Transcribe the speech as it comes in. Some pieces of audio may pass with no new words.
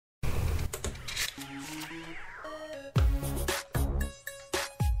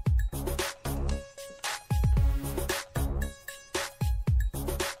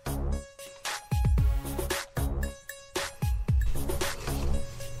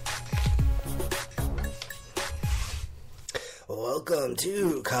Welcome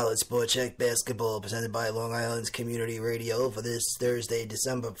to College Sport Check Basketball, presented by Long Island's Community Radio for this Thursday,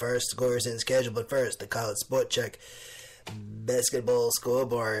 December 1st. Scores and schedule, but first, the College Sport Check Basketball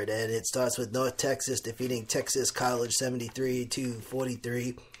scoreboard. And it starts with North Texas defeating Texas College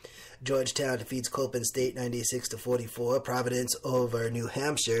 73-43. Georgetown defeats Coppin State 96-44. Providence over New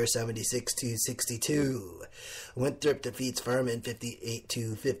Hampshire 76-62. Winthrop defeats Furman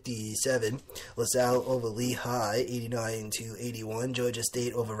 58-57. LaSalle over Lehigh 89-81. Georgia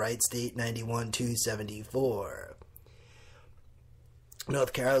State over Wright State 91-74.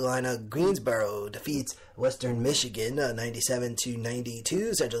 North Carolina Greensboro defeats Western Michigan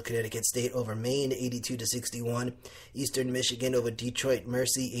 97-92. Central Connecticut State over Maine 82-61. Eastern Michigan over Detroit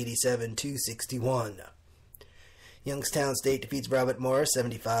Mercy 87-61. Youngstown State defeats Robert Morris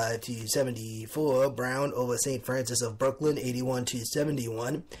 75-74. Brown over St. Francis of Brooklyn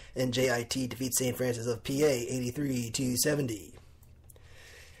 81-71. And JIT defeats St. Francis of PA 83-70.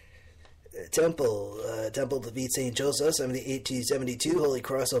 Temple defeats St. Joseph 78-72. Holy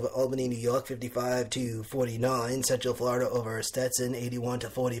Cross over Albany, New York 55-49. Central Florida over Stetson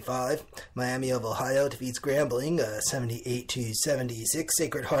 81-45. Miami of Ohio defeats Grambling 78-76.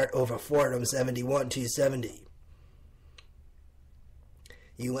 Sacred Heart over Fordham 71-70.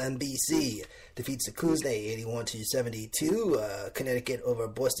 UMBC defeats the Kootenai 81-72. Connecticut over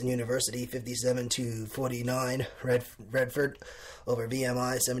Boston University 57-49. Redford over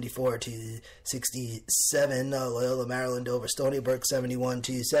VMI 74-67. Loyola Maryland over Stony Brook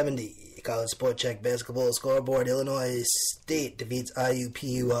 71-70. College Sport Check Basketball scoreboard. Illinois State defeats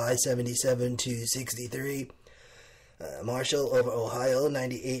IUPUI 77-63. Marshall over Ohio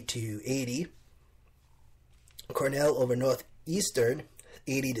 98-80. Cornell over Northeastern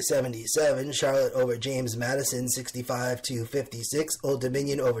 80-77. Charlotte over James Madison 65-56. Old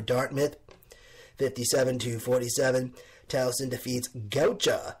Dominion over Dartmouth 57-47. Towson defeats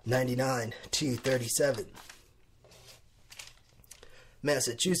Goucher 99-37.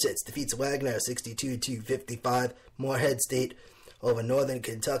 Massachusetts defeats Wagner 62-55. Morehead State over Northern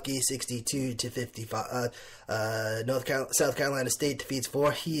Kentucky 62-55. South Carolina State defeats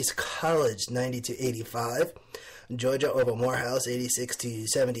Voorhees College 90-85. Georgia over Morehouse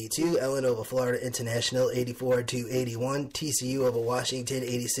 86-72. Ellen over Florida International 84-81. TCU over Washington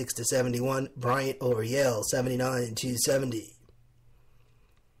 86-71. Bryant over Yale 79-70.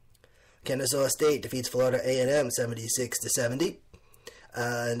 Kennesaw State defeats Florida A&M 76-70.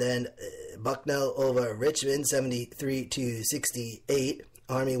 And then Bucknell over Richmond 73-68.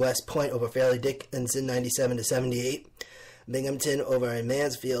 Army West Point over Fairleigh Dickinson 97-78. Binghamton over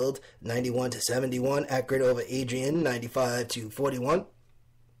Mansfield 91-71. Akron over Adrian 95-41.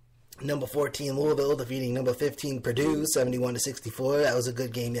 Number 14 Louisville defeating number 15 Purdue 71-64. That was a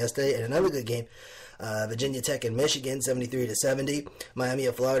good game yesterday. And another good game, Virginia Tech and Michigan 73-70. Miami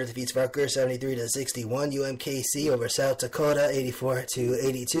of Florida defeats Rutgers 73-61. UMKC over South Dakota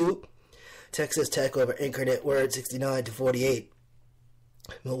 84-82. Texas Tech over Incarnate Word 69-48.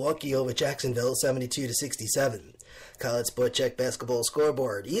 Milwaukee over Jacksonville 72-67. College Sport Check Basketball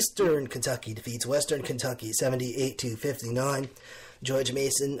scoreboard. Eastern Kentucky defeats Western Kentucky 78-59. George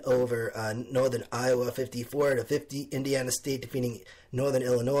Mason over Northern Iowa 54-50. Indiana State defeating Northern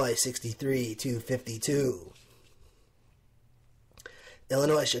Illinois 63-52.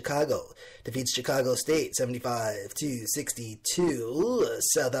 Illinois Chicago defeats Chicago State 75-62.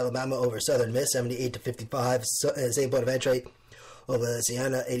 South Alabama over Southern Miss 78-55. St. Bonaventure over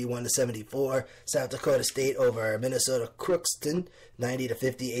Siena 81-74. South Dakota State over Minnesota Crookston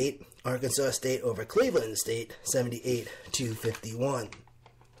 90-58. Arkansas State over Cleveland State 78-51.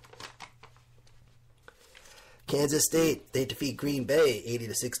 Kansas State, they defeat Green Bay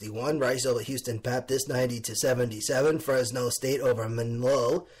 80-61. Rice over Houston Baptist 90-77. Fresno State over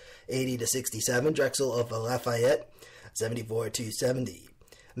Monroe 80-67. Drexel over Lafayette 74-70.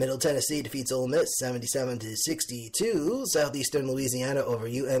 Middle Tennessee defeats Ole Miss 77-62. Southeastern Louisiana over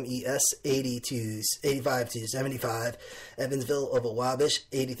UMES 85-75. Evansville over Wabash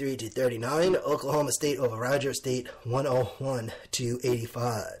 83-39. Oklahoma State over Roger State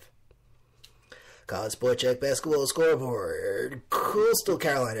 101-85. College Sport Check Basketball scoreboard. Coastal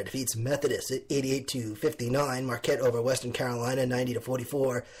Carolina defeats Methodist 88-59. Marquette over Western Carolina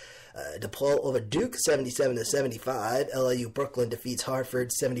 90-44. DePaul over Duke 77-75. LIU Brooklyn defeats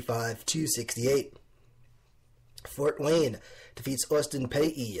Hartford 75-68. Fort Wayne defeats Austin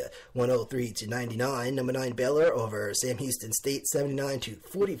Peay 103-99. Number 9 Baylor over Sam Houston State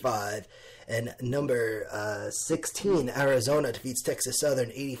 79-45. And number 16 Arizona defeats Texas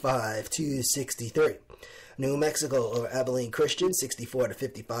Southern 85-63. New Mexico over Abilene Christian,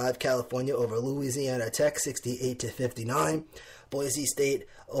 64-55. California over Louisiana Tech, 68-59. Boise State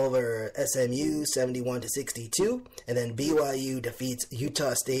over SMU, 71-62. And then BYU defeats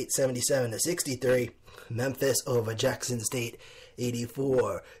Utah State, 77-63. Memphis over Jackson State,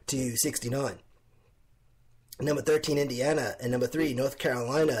 84-69. Number 13, Indiana, and number 3, North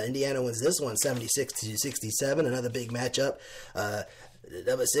Carolina. Indiana wins this one, 76-67. Another big matchup.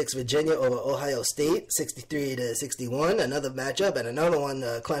 Number 6, Virginia over Ohio State, 63-61. Another matchup, and another one,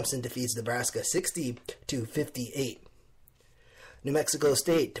 Clemson defeats Nebraska, 60-58. New Mexico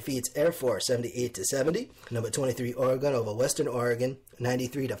State defeats Air Force, 78-70. Number 23, Oregon over Western Oregon,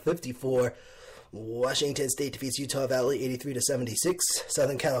 93-54. Washington State defeats Utah Valley, 83-76.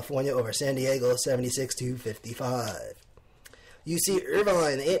 Southern California over San Diego, 76-55. UC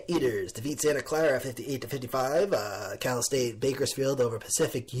Irvine Anteaters defeat Santa Clara, 58-55. Cal State Bakersfield over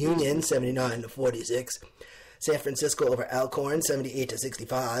Pacific Union, 79-46. San Francisco over Alcorn,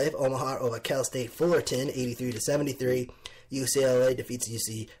 78-65. Omaha over Cal State Fullerton, 83-73. UCLA defeats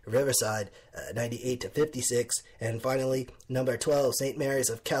UC Riverside, 98-56. And finally, number 12, St. Mary's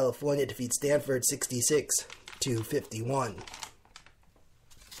of California defeats Stanford, 66-51.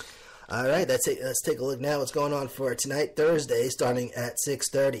 All right, let's take a look now what's going on for tonight, Thursday, starting at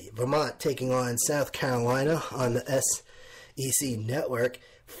 6:30. Vermont taking on South Carolina on the SEC Network.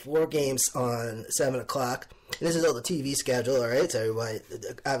 4 games on 7 o'clock. And this is all the TV schedule, all right? So everybody,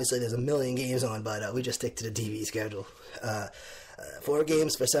 obviously there's a million games on, but we just stick to the TV schedule. 4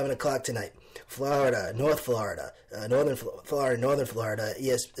 games for 7 o'clock tonight. Florida, North Florida, Northern Florida,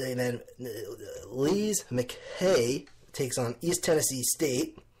 and then Lee's McKay takes on East Tennessee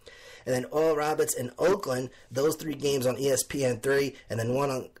State. And then Oral Roberts and Oakland, those 3 games on ESPN3, and then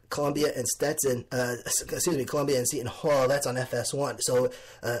one on Columbia and Columbia and Seton Hall, that's on FS1. So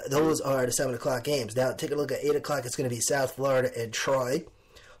those are the 7 o'clock games. Now take a look at 8 o'clock, it's going to be South Florida and Troy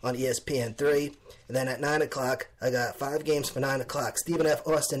on ESPN3. And then at 9 o'clock, I got 5 games for 9 o'clock. Stephen F.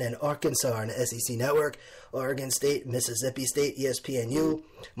 Austin and Arkansas on the SEC Network. Oregon State, Mississippi State, ESPNU.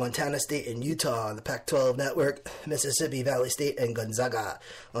 Montana State and Utah on the Pac-12 Network. Mississippi Valley State and Gonzaga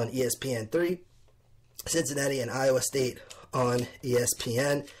on ESPN3. Cincinnati and Iowa State on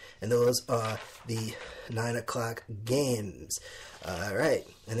ESPN. And those are the 9 o'clock games. All right,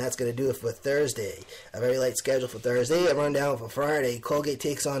 and that's going to do it for Thursday. A very light schedule for Thursday. A rundown for Friday. Colgate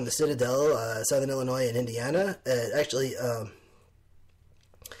takes on the Citadel, Southern Illinois and Indiana.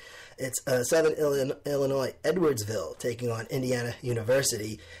 It's Southern Illinois Edwardsville taking on Indiana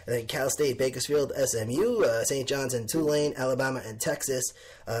University. And then Cal State, Bakersfield, SMU, St. John's and Tulane, Alabama and Texas.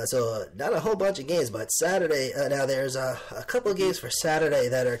 So not a whole bunch of games, but Saturday, now there's a couple of games for Saturday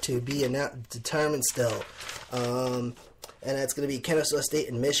that are to be determined still. And that's going to be Kennesaw State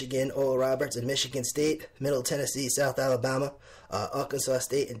and Michigan, Oral Roberts and Michigan State, Middle Tennessee, South Alabama, Arkansas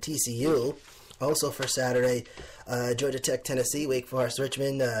State and TCU. Also for Saturday, Georgia Tech, Tennessee, Wake Forest,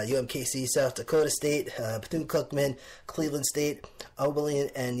 Richmond, UMKC, South Dakota State, Bethune-Cookman, Cleveland State,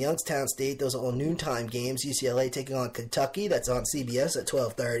 Oberlin, and Youngstown State. Those are all noontime games. UCLA taking on Kentucky. That's on CBS at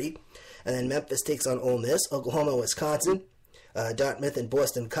 12:30. And then Memphis takes on Ole Miss, Oklahoma, Wisconsin. Dartmouth and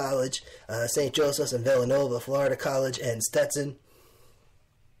Boston College, St. Joseph's and Villanova, Florida College and Stetson,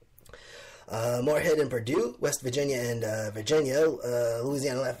 Moorhead and Purdue, West Virginia and Virginia,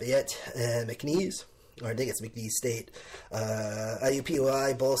 Louisiana Lafayette and McNeese, or I think it's McNeese State,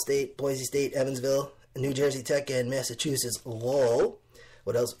 IUPUI, Ball State, Boise State, Evansville, New Jersey Tech and Massachusetts Lowell.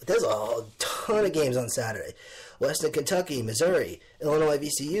 What else? There's a ton of games on Saturday. Western Kentucky, Missouri, Illinois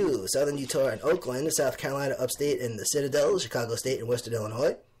VCU, Southern Utah and Oakland, South Carolina Upstate and the Citadel, Chicago State and Western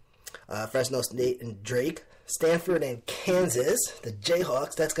Illinois, Fresno State and Drake, Stanford and Kansas, the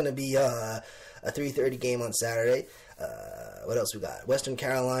Jayhawks. That's going to be a 3:30 game on Saturday. What else we got? Western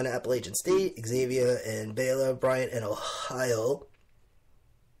Carolina, Appalachian State, Xavier and Baylor, Bryant and Ohio.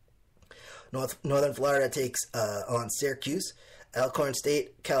 Northern Florida takes on Syracuse. Alcorn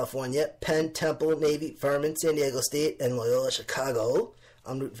State, California, Penn, Temple, Navy, Furman, San Diego State, and Loyola Chicago.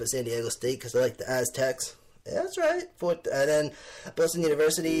 I'm rooting for San Diego State because I like the Aztecs. Yeah, that's right. Then Boston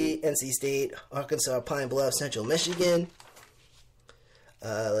University, NC State, Arkansas, Pine Bluff, Central Michigan.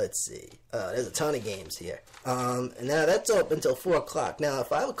 Let's see. There's a ton of games here. And now that's up until 4 o'clock. Now at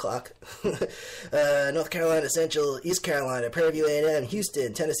 5 o'clock, North Carolina Central, East Carolina, Prairie View A&M,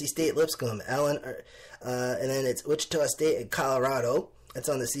 Houston, Tennessee State, Lipscomb, Allen, and then it's Wichita State and Colorado. That's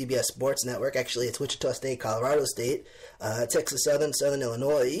on the CBS Sports Network. Actually, it's Wichita State, Colorado State, Texas Southern, Southern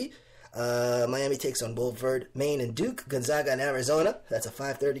Illinois. Miami takes on Bulford, Maine and Duke, Gonzaga and Arizona. That's a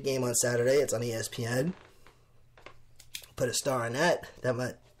 5:30 game on Saturday. It's on ESPN. Put a star on that. That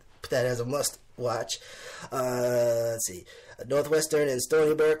might put that as a must watch. Let's see. Northwestern and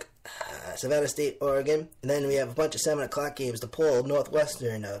Stony Brook, Savannah State, Oregon. And then we have a bunch of 7 o'clock games to pull.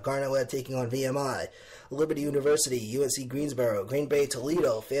 Northwestern, Garnet Webb taking on VMI. Liberty University, UNC Greensboro, Green Bay,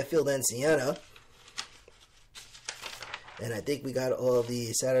 Toledo, Fairfield, and Siena. And I think we got all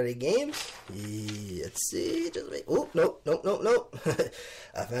the Saturday games. Let's see. Just wait. Oh, nope.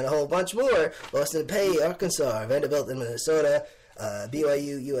 I found a whole bunch more. Boston Pay, Arkansas, Vanderbilt in Minnesota,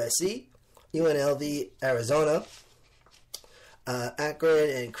 BYU, USC, UNLV, Arizona, Akron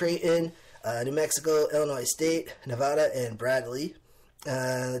and Creighton, New Mexico, Illinois State, Nevada, and Bradley.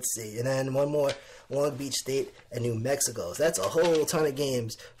 Let's see. And then one more, Long Beach State and New Mexico. So that's a whole ton of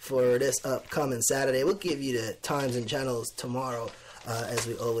games for this upcoming Saturday. We'll give you the times and channels tomorrow, as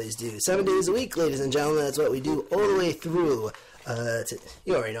we always do. 7 days a week, ladies and gentlemen. That's what we do all the way through,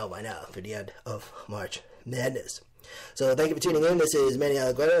 you already know by now, for the end of March Madness. So thank you for tuning in. This is Manny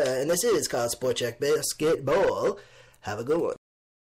Aguilera, and this is College Sport Check Basketball. Have a good one.